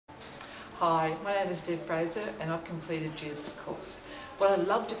Hi, my name is Deb Fraser and I've completed Judith's course. What I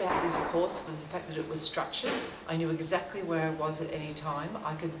loved about this course was the fact that it was structured. I knew exactly where I was at any time.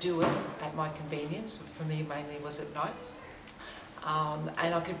 I could do it at my convenience. For me, mainly was at night.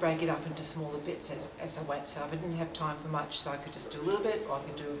 And I could break it up into smaller bits as I went. So if I didn't have time for much, so I could just do a little bit or I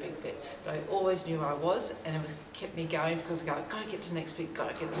could do a big bit. But I always knew where I was, and it kept me going because I go, I've got to get to the next bit,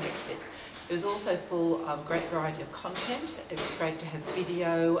 got to get to the next bit. It was also full of great variety of content. It was great to have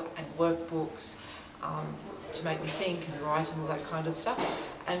video and workbooks to make me think and write and all that kind of stuff.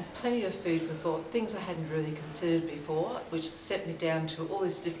 And plenty of food for thought, things I hadn't really considered before, which set me down to all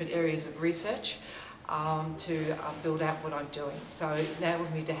these different areas of research to build out what I'm doing. So it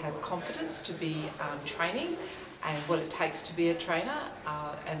enabled me to have confidence to be training and what it takes to be a trainer.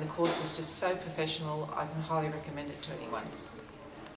 And the course was just so professional, I can highly recommend it to anyone.